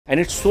And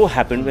it so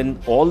happened when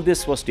all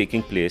this was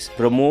taking place,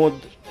 Pramod,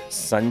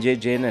 Sanjay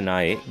Jain and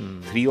I,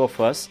 three of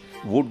us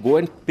would go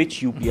and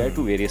pitch UPI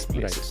to various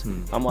places.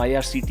 हम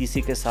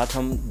IRCTC के साथ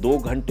हम 2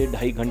 घंटे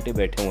 2.5 घंटे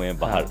बैठे हुए हैं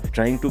बाहर,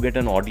 trying to get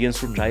an audience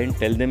to try and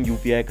tell them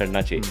UPI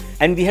करना चाहिए.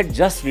 And we had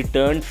just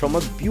returned from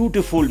a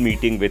beautiful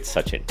meeting with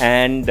Sachin.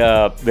 And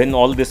when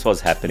all this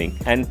was happening,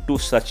 and to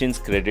Sachin's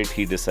credit,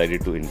 he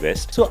decided to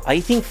invest. So I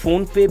think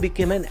PhonePe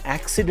became an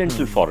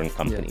accidental foreign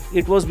company.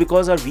 It was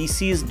because our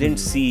VCs didn't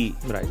see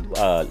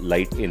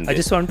light in this. I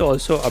just want to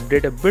also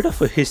update a bit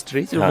of a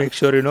history to make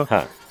sure, you know.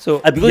 So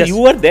because yes, you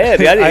were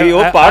there, you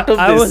were part of this.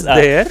 I was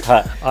there,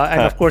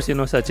 and of course, you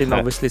know, Sachin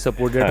obviously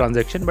supported the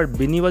transaction, but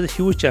Binny was a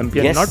huge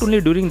champion, not only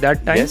during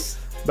that time,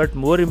 but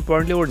more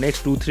importantly over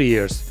next 2-3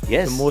 years.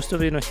 So most of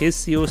his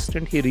CEO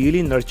stint, he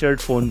really nurtured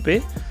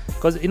PhonePe,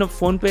 because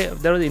PhonePe,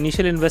 there was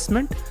initial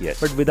investment,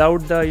 but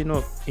without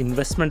the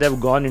investment that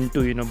have gone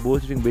into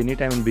both during Binny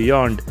time and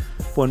beyond,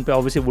 PhonePe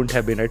obviously wouldn't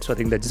have been, right? So I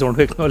think that just want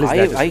to acknowledge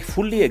that. I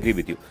fully agree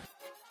with you.